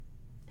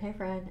Hey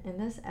friend, in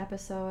this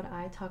episode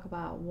I talk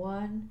about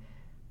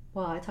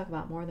I talk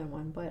about more than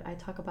one, but I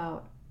talk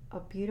about a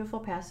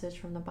beautiful passage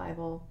from the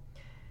Bible.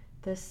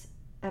 This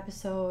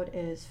episode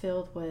is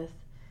filled with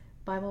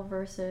Bible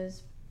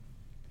verses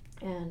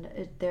and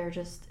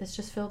it's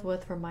just filled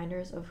with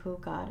reminders of who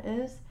God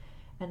is.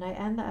 And I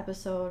end the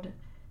episode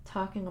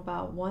talking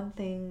about one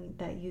thing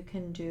that you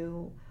can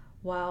do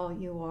while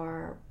you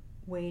are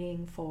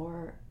waiting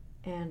for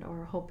and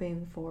or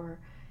hoping for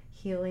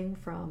healing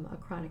from a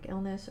chronic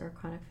illness or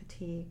chronic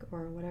fatigue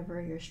or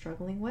whatever you're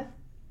struggling with.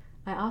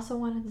 I also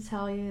wanted to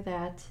tell you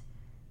that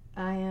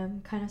I am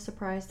kind of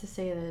surprised to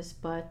say this,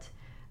 but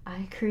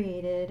I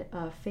created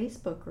a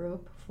Facebook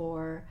group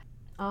for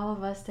all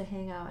of us to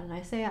hang out. And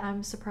I say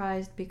I'm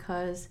surprised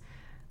because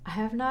I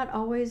have not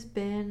always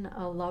been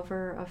a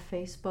lover of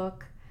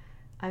Facebook.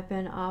 I've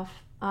been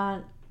off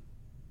of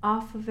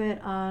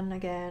it, on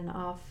again,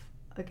 off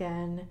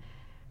again.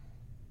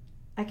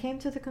 I came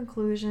to the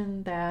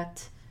conclusion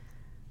that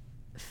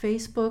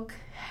Facebook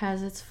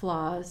has its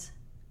flaws,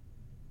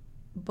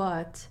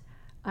 but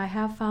I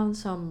have found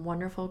some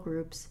wonderful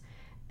groups,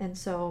 and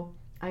so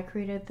I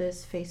created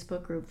this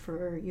Facebook group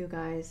for you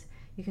guys.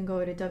 You can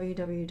go to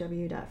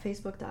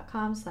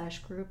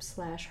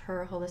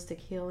www.facebook.com/group/Her Holistic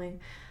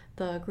Healing.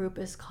 The group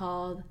is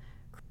called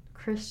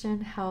Christian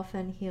Health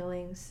and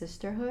Healing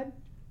Sisterhood.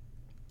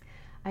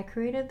 I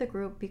created the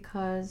group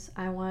because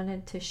I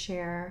wanted to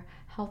share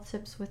health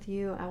tips with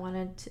you. I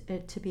wanted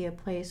it to be a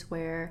place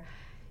where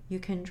you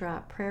can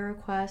drop prayer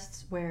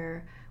requests,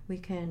 where we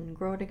can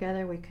grow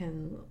together, we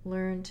can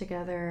learn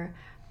together.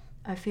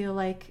 I feel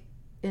like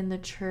in the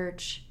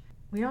church,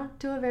 we don't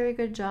do a very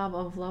good job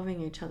of loving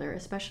each other,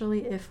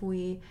 especially if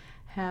we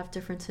have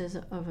differences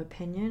of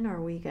opinion or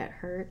we get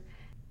hurt.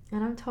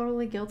 And I'm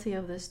totally guilty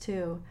of this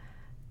too.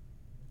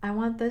 I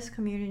want this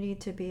community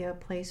to be a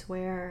place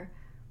where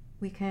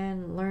we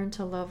can learn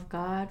to love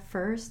God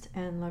first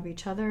and love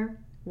each other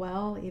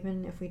well,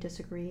 even if we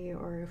disagree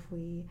or if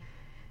we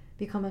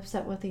become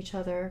upset with each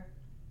other.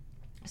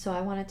 So I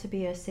want it to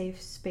be a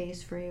safe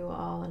space for you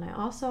all. And I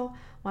also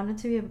want it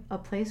to be a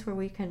place where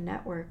we can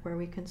network, where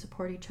we can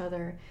support each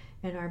other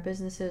in our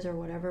businesses or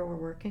whatever we're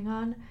working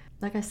on.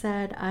 Like I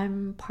said,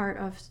 I'm part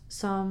of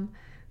some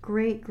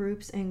great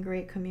groups and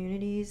great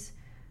communities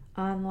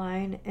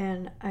online,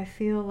 and I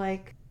feel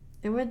like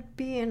it would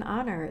be an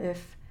honor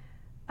if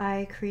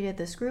I created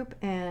this group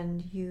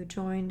and you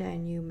joined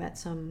and you met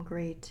some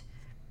great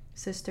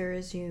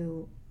sisters,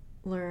 you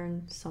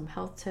learned some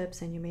health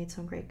tips, and you made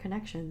some great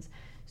connections.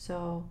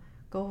 So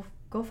go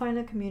find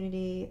a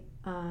community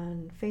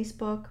on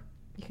Facebook.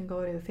 You can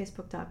go to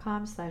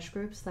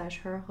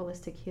facebook.com/group/Her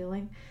Holistic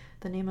Healing.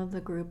 The name of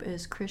the group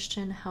is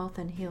Christian Health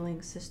and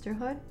Healing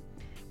Sisterhood,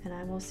 and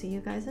I will see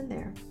you guys in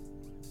there.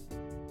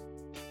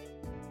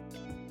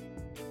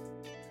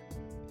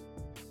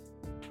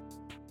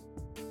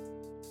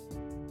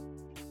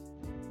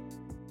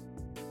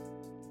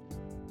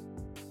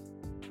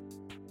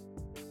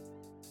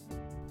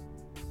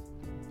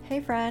 Hey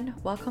friend,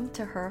 welcome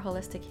to Her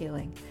Holistic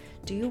Healing.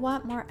 Do you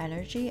want more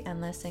energy and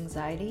less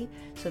anxiety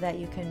so that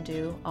you can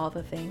do all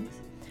the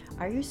things?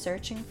 Are you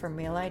searching for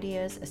meal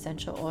ideas,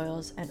 essential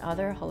oils, and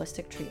other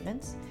holistic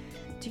treatments?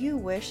 Do you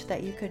wish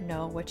that you could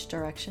know which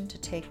direction to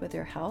take with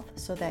your health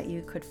so that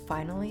you could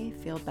finally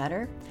feel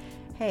better?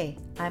 Hey,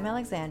 I'm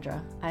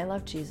Alexandra. I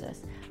love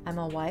Jesus. I'm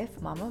a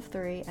wife, mom of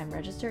 3, and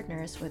registered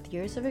nurse with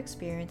years of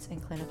experience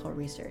in clinical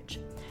research.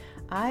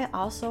 I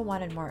also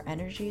wanted more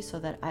energy so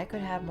that I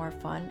could have more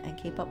fun and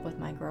keep up with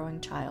my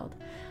growing child.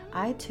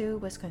 I too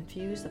was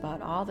confused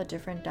about all the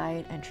different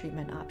diet and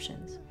treatment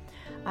options.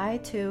 I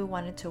too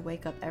wanted to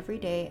wake up every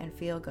day and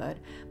feel good,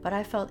 but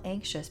I felt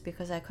anxious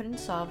because I couldn't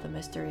solve the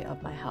mystery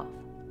of my health.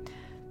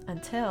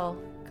 Until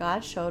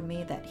God showed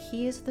me that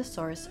He is the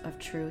source of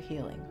true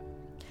healing.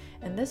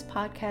 In this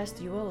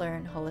podcast, you will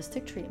learn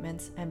holistic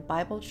treatments and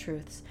Bible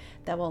truths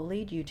that will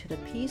lead you to the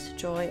peace,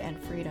 joy, and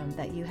freedom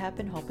that you have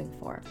been hoping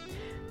for.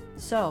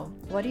 So,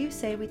 what do you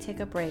say we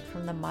take a break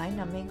from the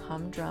mind-numbing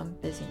humdrum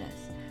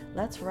busyness?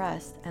 Let's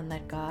rest and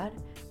let God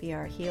be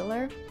our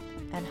healer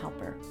and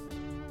helper.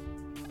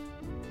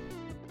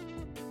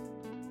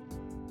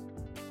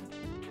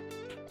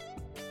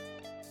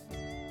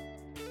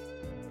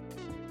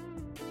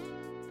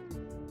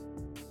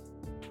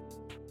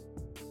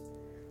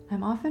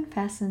 I'm often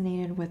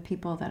fascinated with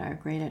people that are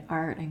great at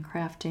art and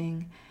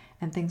crafting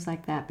and things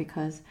like that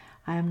because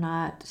I am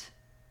not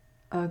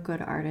a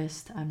good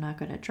artist. I'm not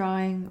good at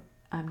drawing.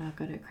 I'm not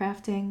good at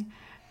crafting.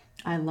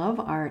 I love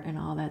art and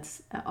all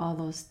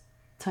those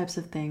types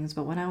of things,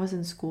 but when I was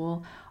in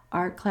school,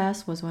 art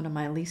class was one of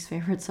my least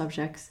favorite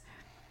subjects.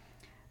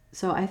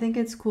 So I think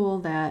it's cool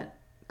that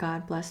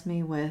God blessed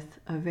me with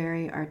a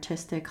very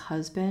artistic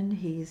husband.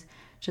 He's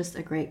just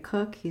a great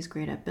cook. He's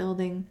great at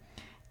building.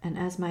 And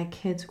as my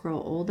kids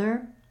grow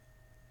older,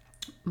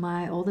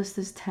 my oldest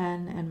is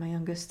 10 and my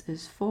youngest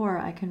is 4,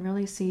 I can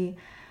really see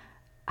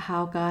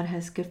how God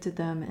has gifted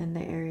them in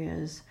the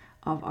areas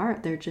of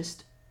art. They're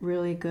just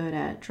really good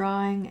at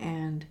drawing,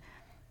 and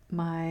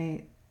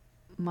my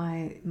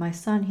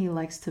son, he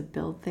likes to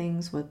build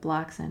things with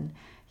blocks, and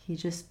he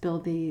just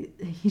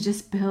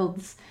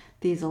builds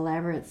these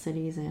elaborate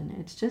cities, and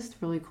it's just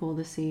really cool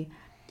to see.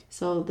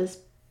 So this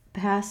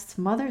past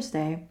Mother's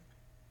Day,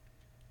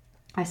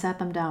 I sat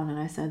them down and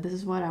I said, this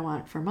is what I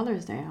want for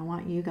Mother's Day. I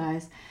want you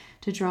guys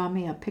to draw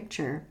me a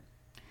picture.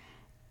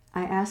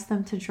 I asked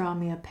them to draw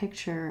me a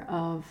picture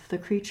of the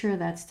creature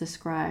that's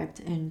described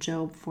in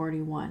Job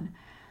 41.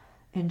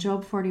 In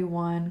Job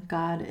 41,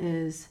 God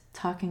is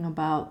talking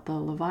about the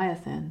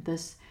Leviathan,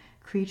 this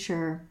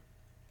creature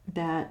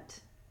that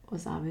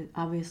was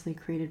obviously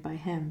created by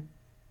him.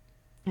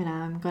 And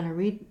I'm going to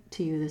read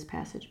to you this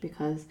passage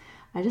because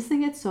I just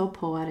think it's so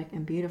poetic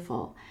and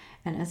beautiful.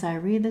 And as I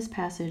read this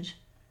passage,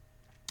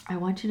 I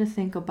want you to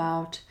think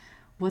about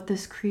what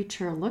this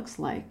creature looks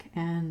like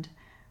and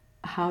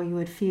how you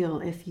would feel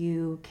if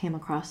you came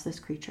across this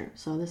creature.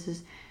 So this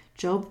is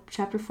Job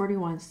chapter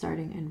 41,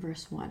 starting in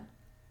verse 1.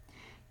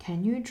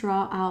 Can you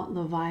draw out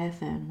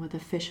Leviathan with a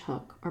fish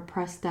hook, or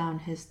press down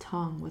his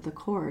tongue with a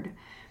cord?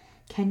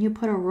 Can you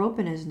put a rope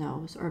in his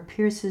nose, or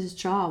pierce his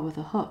jaw with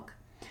a hook?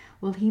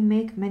 Will he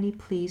make many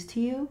pleas to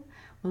you?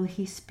 Will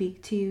he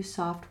speak to you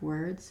soft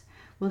words?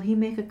 Will he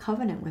make a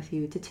covenant with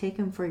you to take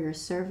him for your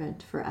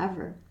servant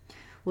forever?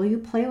 Will you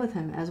play with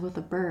him as with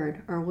a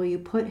bird, or will you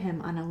put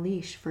him on a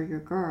leash for your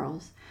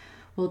girls?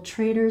 Will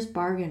traders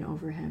bargain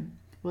over him?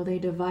 Will they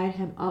divide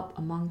him up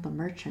among the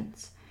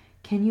merchants?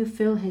 Can you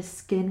fill his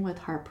skin with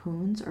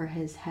harpoons, or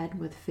his head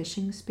with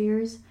fishing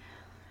spears?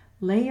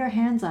 Lay your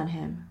hands on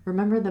him.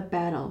 Remember the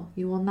battle.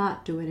 You will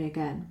not do it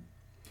again.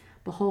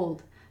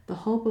 Behold, the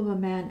hope of a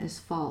man is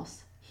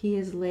false. He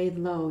is laid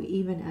low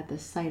even at the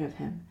sight of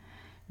him.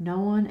 No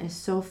one is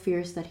so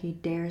fierce that he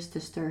dares to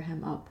stir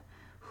him up.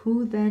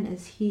 Who then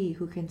is he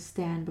who can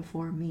stand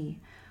before me?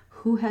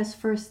 Who has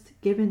first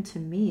given to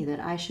me that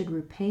I should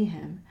repay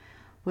him?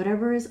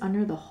 Whatever is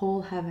under the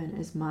whole heaven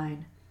is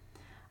mine.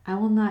 I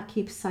will not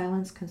keep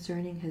silence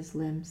concerning his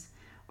limbs,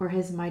 or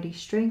his mighty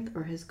strength,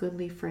 or his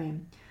goodly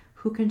frame.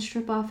 Who can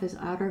strip off his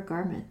outer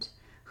garment?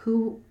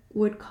 Who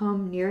would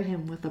come near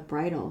him with a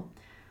bridle?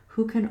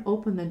 Who can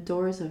open the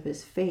doors of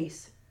his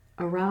face?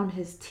 Around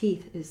his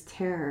teeth is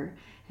terror.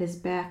 His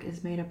back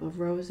is made up of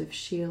rows of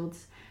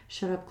shields,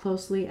 shut up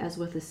closely as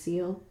with a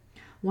seal.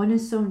 One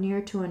is so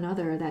near to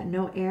another that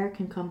no air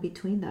can come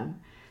between them.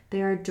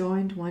 They are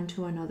joined one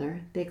to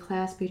another. They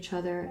clasp each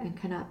other and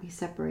cannot be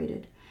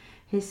separated.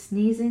 His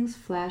sneezings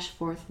flash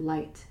forth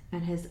light,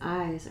 and his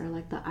eyes are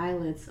like the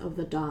eyelids of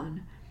the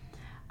dawn.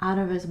 Out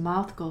of his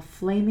mouth go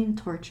flaming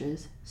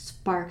torches,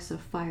 sparks of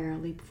fire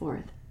leap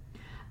forth.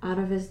 Out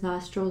of his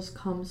nostrils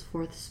comes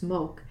forth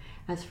smoke,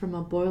 as from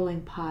a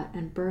boiling pot,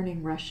 and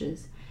burning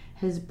rushes.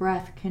 His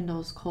breath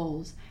kindles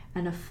coals,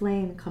 and a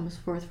flame comes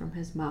forth from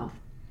his mouth.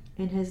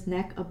 In his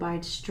neck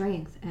abides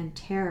strength, and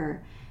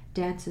terror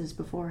dances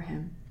before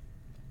him.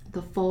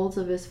 The folds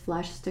of his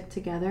flesh stick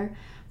together,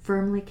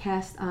 firmly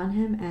cast on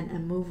him and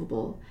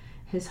immovable.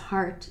 His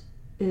heart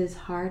is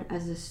hard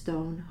as a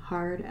stone,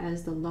 hard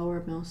as the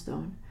lower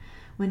millstone.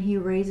 When he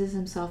raises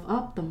himself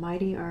up, the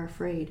mighty are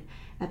afraid.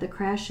 At the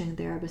crashing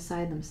they are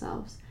beside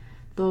themselves.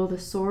 Though the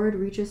sword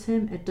reaches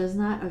him, it does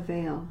not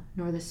avail,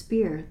 nor the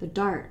spear, the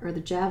dart, or the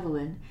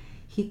javelin.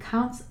 He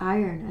counts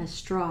iron as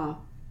straw,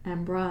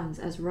 and bronze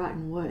as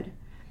rotten wood.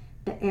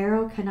 The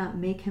arrow cannot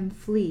make him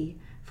flee.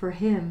 For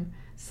him,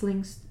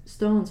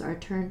 stones are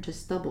turned to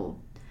stubble.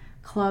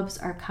 Clubs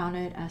are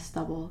counted as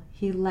stubble.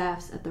 He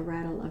laughs at the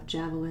rattle of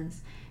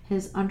javelins.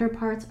 His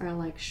underparts are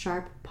like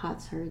sharp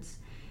potsherds.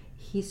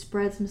 He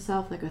spreads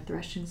himself like a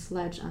threshing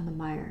sledge on the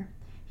mire.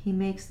 He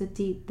makes the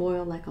deep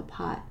boil like a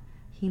pot.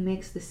 He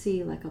makes the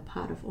sea like a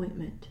pot of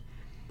ointment.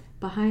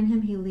 Behind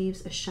him he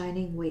leaves a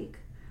shining wake.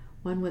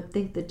 One would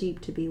think the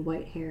deep to be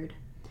white-haired.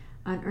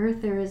 On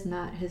earth there is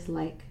not his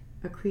like,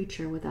 a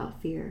creature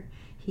without fear.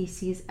 He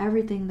sees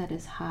everything that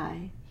is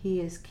high. He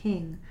is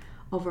king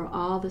over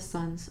all the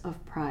sons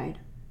of pride.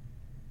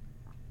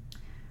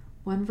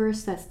 One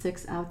verse that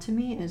sticks out to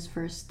me is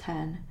verse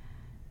 10.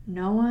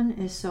 No one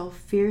is so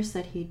fierce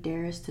that he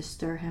dares to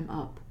stir him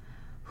up.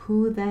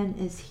 Who then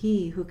is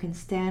he who can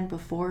stand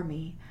before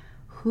me?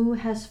 Who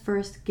has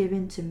first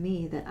given to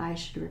me that I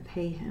should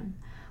repay him?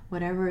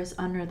 Whatever is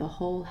under the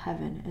whole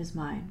heaven is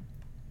mine.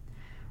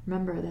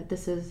 Remember that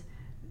this is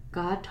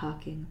God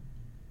talking.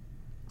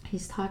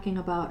 He's talking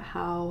about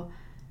how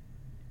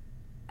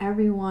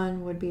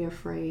everyone would be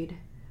afraid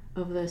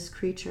of this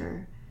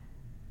creature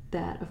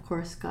that, of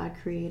course, God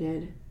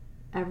created.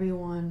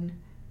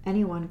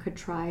 Anyone could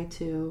try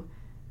to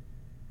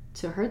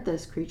hurt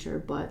this creature,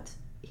 but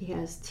he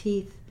has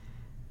teeth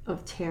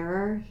of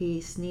terror.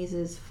 He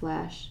sneezes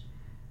flash.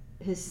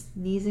 His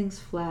sneezings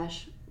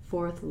flash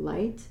forth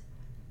light.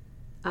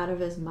 Out of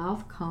his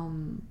mouth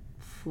come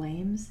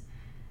flames.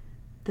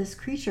 This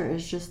creature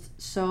is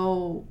just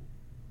so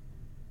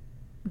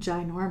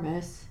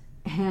ginormous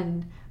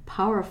and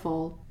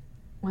powerful.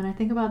 When I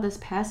think about this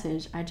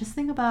passage, I just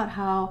think about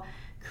how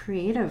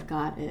creative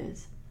God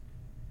is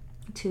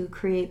to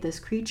create this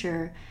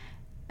creature.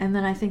 And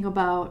then I think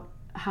about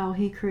how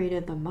he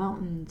created the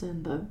mountains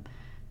and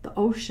the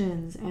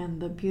oceans and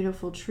the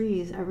beautiful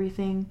trees,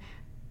 everything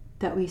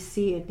that we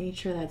see in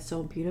nature that's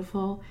so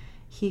beautiful.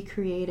 He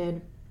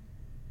created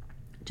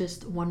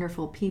just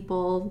wonderful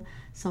people.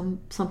 Some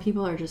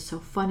people are just so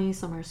funny,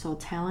 some are so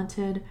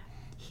talented.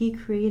 He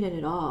created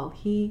it all.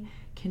 He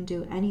can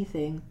do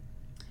anything.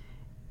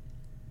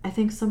 I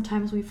think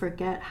sometimes we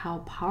forget how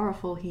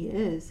powerful he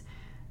is.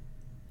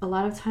 A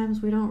lot of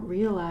times we don't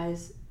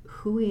realize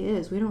who he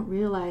is. We don't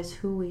realize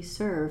who we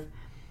serve.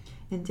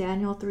 In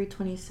Daniel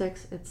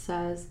 3:26 it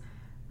says,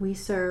 we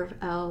serve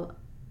El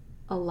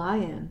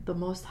Elyon, the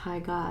Most High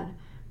God.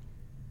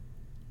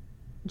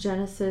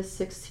 Genesis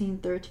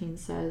 16:13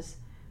 says,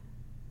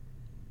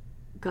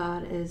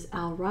 God is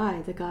El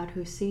Rai, the God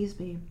who sees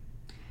me.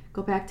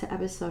 Go back to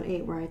episode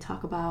 8 where I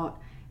talk about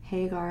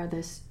Hagar,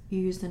 this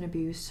used and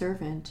abused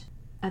servant.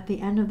 At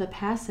the end of the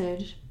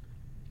passage,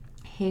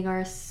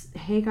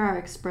 Hagar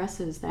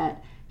expresses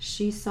that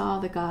she saw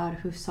the God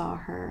who saw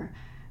her.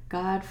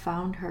 God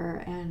found her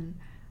and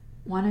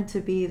wanted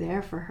to be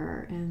there for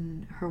her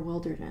in her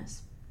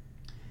wilderness.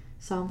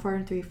 Psalm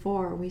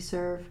 43:4, we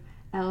serve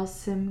El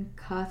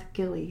Simchath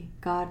Gili,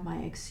 God my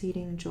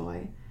exceeding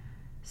joy.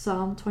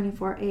 Psalm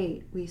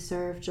 24:8, we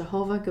serve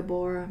Jehovah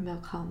Gabor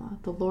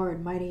Melchama, the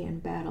Lord mighty in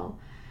battle.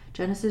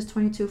 Genesis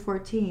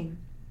 22:14,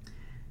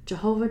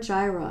 Jehovah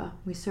Jireh,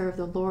 we serve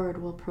the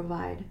Lord will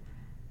provide.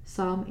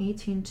 Psalm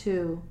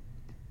 18:2,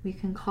 we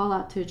can call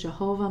out to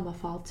Jehovah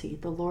Mephalti,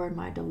 the Lord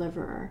my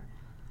deliverer.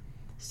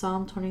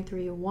 Psalm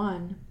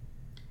 23:1,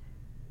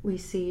 we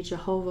see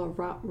Jehovah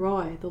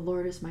Roy, the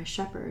Lord is my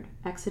shepherd.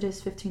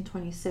 Exodus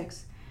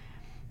 15:26,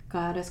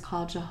 God is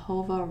called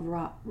Jehovah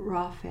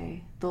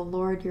Rapha, the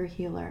Lord your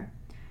healer.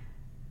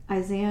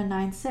 Isaiah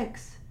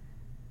 9:6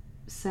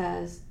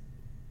 says,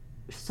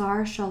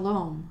 Sar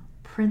Shalom,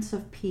 Prince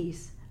of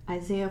Peace.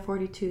 Isaiah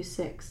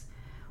 42:6,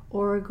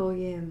 Or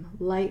Goyim,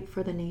 light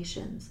for the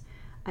nations.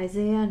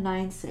 Isaiah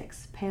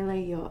 9:6,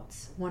 Pele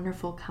Yotz,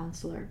 wonderful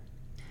counselor.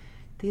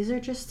 These are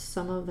just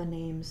some of the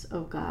names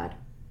of God.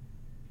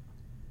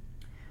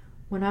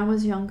 When I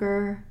was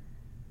younger,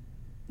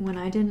 when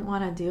I didn't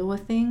want to deal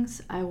with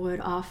things, I would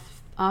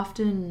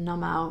often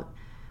numb out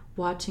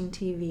watching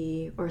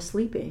TV or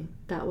sleeping.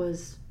 That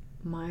was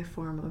my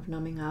form of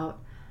numbing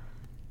out.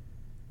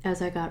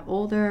 As I got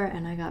older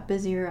and I got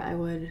busier, I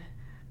would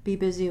be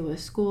busy with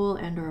school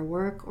and or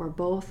work or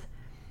both.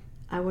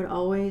 I would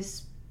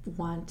always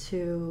want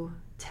to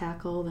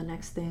tackle the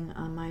next thing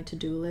on my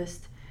to-do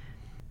list.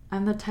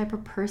 I'm the type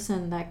of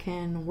person that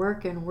can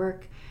work and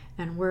work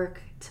and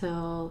work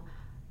till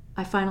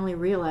I finally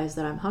realize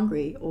that I'm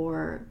hungry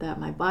or that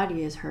my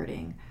body is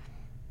hurting.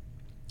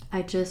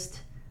 I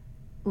just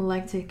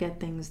like to get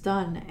things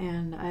done,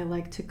 and I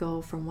like to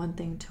go from one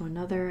thing to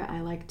another.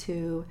 I like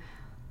to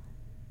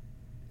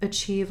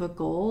achieve a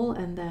goal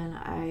and then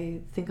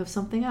I think of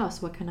something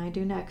else. What can I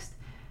do next?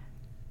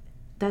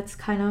 That's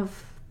kind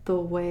of the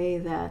way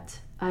that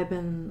I've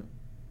been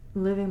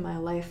living my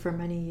life for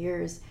many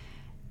years.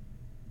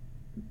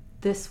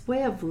 This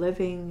way of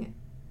living,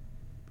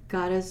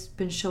 God has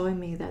been showing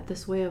me that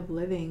this way of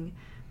living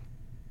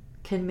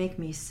can make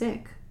me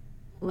sick.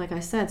 Like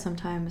I said,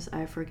 sometimes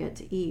I forget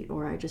to eat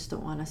or I just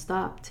don't want to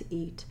stop to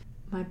eat.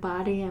 My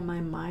body and my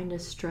mind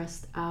is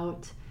stressed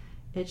out.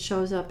 It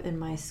shows up in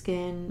my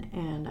skin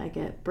and I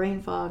get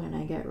brain fog and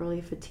I get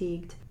really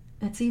fatigued.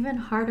 It's even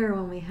harder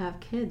when we have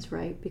kids,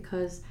 right?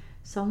 Because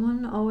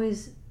someone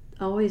always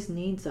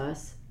needs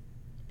us.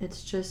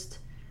 It's just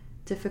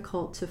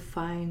difficult to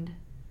find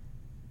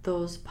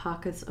those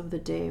pockets of the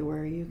day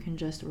where you can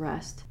just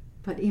rest.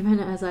 But even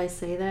as I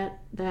say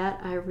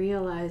that I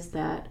realize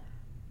that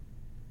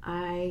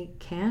I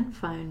can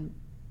find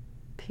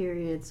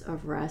periods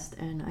of rest,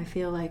 and I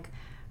feel like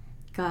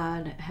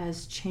God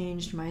has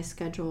changed my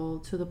schedule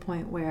to the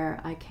point where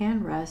I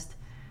can rest,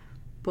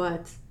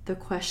 but the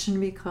question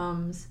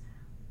becomes,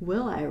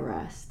 will I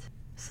rest?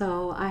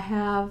 So I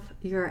have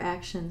your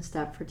action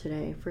step for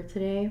today. For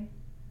today,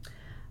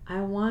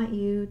 I want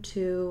you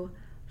to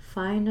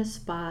find a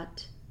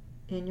spot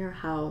in your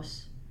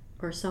house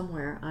or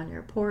somewhere, on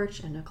your porch,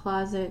 in a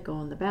closet,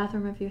 go in the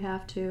bathroom if you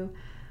have to.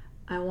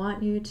 I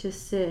want you to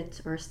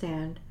sit or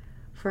stand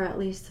for at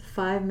least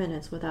 5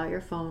 minutes without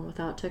your phone,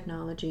 without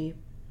technology.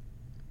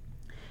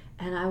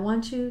 And I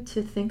want you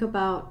to think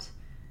about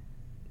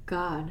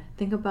God.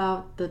 Think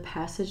about the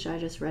passage I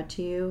just read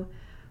to you,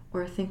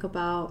 or think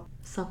about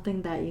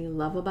something that you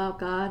love about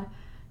God.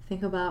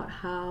 Think about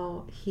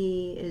how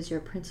He is your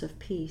Prince of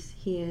Peace.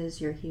 He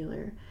is your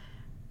healer.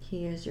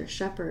 He is your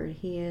shepherd.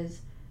 He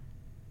is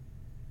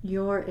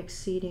your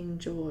exceeding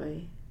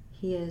joy.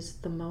 He is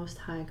the Most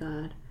High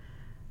God.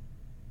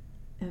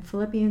 In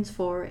Philippians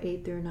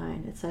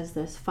 4:8-9, it says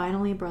this,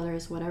 Finally,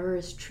 brothers, whatever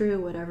is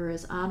true, whatever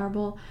is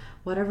honorable,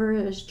 whatever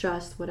is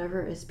just,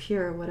 whatever is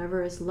pure,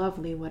 whatever is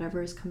lovely,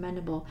 whatever is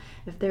commendable,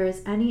 if there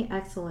is any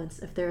excellence,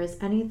 if there is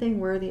anything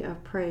worthy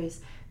of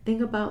praise,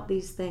 think about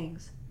these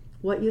things.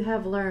 What you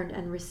have learned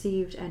and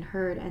received and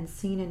heard and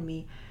seen in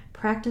me,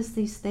 practice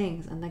these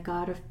things, and the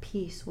God of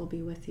peace will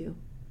be with you.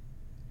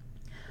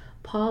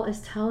 Paul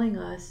is telling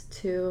us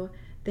to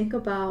think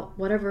about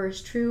whatever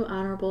is true,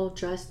 honorable,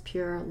 just,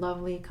 pure,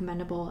 lovely,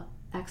 commendable,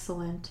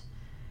 excellent.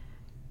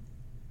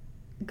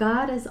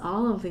 God is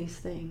all of these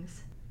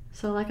things.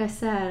 So like I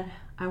said,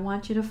 I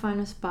want you to find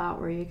a spot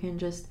where you can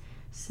just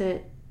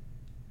sit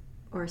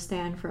or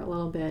stand for a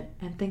little bit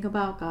and think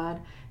about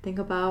God. Think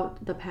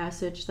about the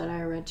passage that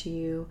I read to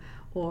you,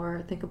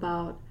 or think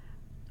about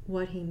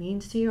what he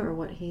means to you or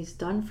what he's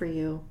done for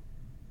you.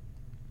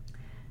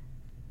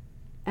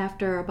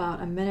 After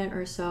about a minute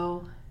or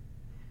so,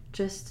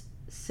 just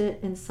sit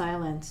in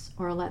silence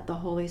or let the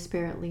Holy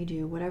Spirit lead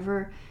you,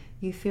 whatever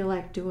you feel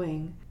like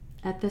doing.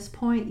 At this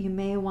point, you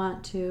may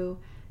want to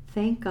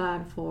thank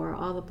God for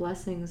all the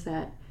blessings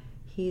that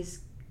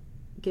he's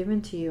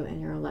given to you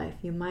in your life.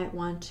 You might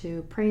want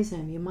to praise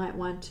him. You might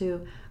want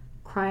to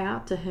cry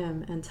out to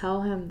him and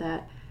tell him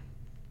that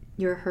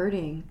you're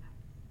hurting,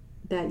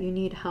 that you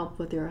need help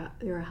with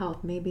your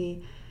health.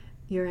 Maybe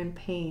you're in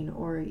pain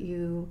or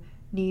you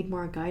need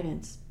more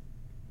guidance.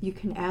 You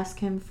can ask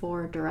him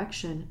for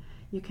direction.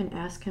 You can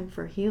ask him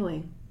for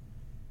healing.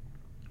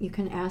 You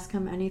can ask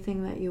him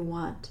anything that you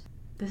want.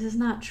 This is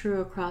not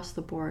true across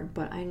the board,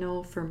 but I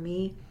know for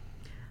me,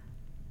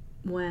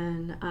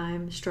 when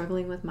I'm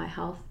struggling with my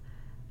health,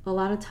 a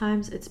lot of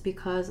times it's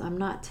because I'm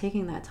not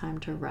taking that time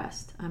to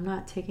rest. I'm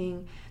not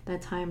taking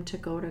that time to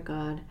go to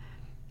God.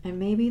 And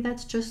maybe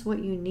that's just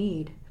what you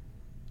need.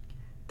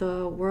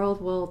 The world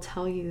will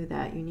tell you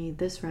that you need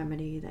this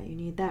remedy, that you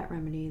need that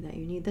remedy, that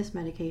you need this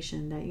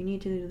medication, that you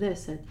need to do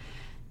this, that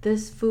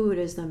this food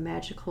is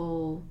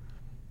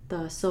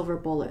the silver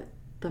bullet,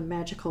 the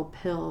magical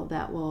pill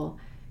that will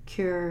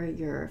cure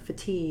your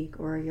fatigue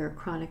or your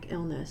chronic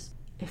illness.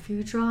 If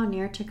you draw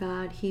near to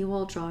God, he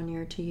will draw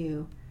near to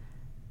you.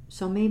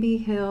 So maybe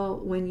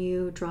when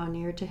you draw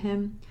near to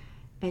him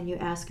and you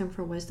ask him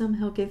for wisdom,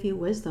 he'll give you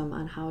wisdom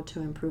on how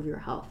to improve your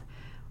health.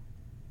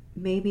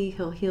 Maybe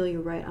he'll heal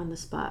you right on the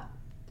spot.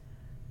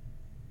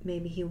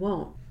 Maybe he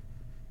won't.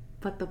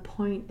 But the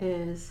point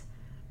is,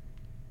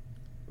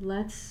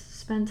 let's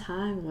spend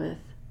time with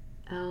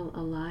El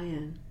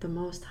Elyon, the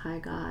Most High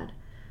God.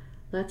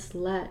 Let's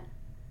let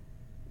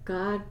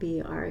God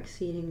be our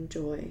exceeding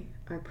joy,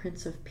 our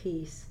Prince of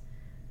Peace,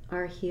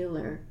 our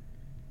healer.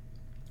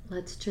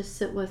 Let's just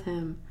sit with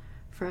him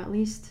for at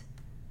least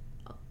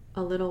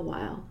a little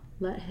while.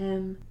 Let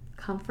him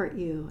comfort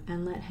you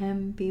and let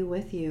him be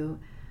with you.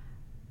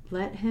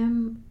 Let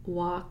him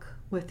walk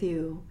with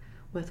you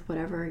with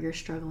whatever you're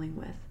struggling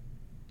with.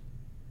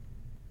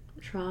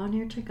 Draw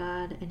near to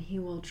God and he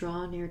will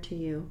draw near to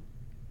you.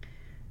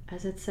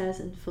 As it says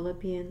in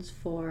Philippians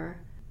 4,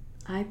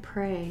 I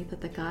pray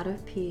that the God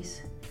of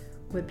peace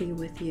would be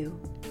with you.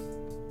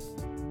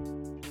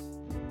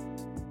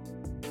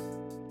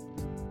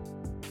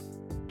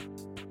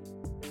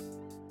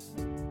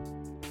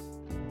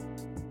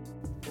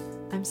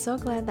 I'm so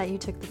glad that you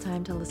took the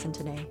time to listen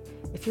today.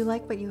 If you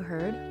like what you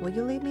heard, will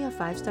you leave me a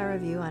 5-star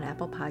review on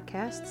Apple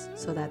Podcasts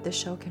so that this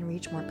show can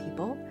reach more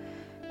people?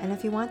 And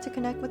if you want to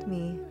connect with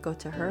me, go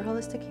to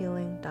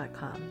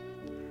herholistichealing.com.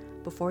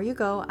 Before you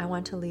go, I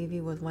want to leave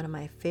you with one of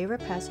my favorite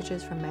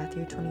passages from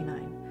Matthew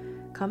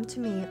 29. Come to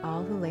me,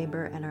 all who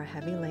labor and are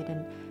heavy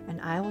laden,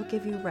 and I will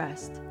give you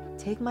rest.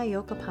 Take my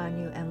yoke upon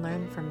you and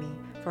learn from me,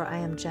 for I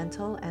am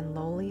gentle and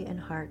lowly in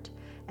heart,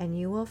 and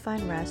you will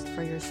find rest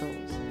for your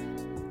souls.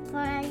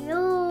 For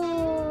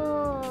you,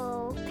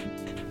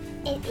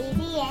 it's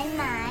easy and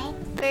my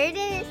burden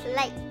is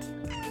light.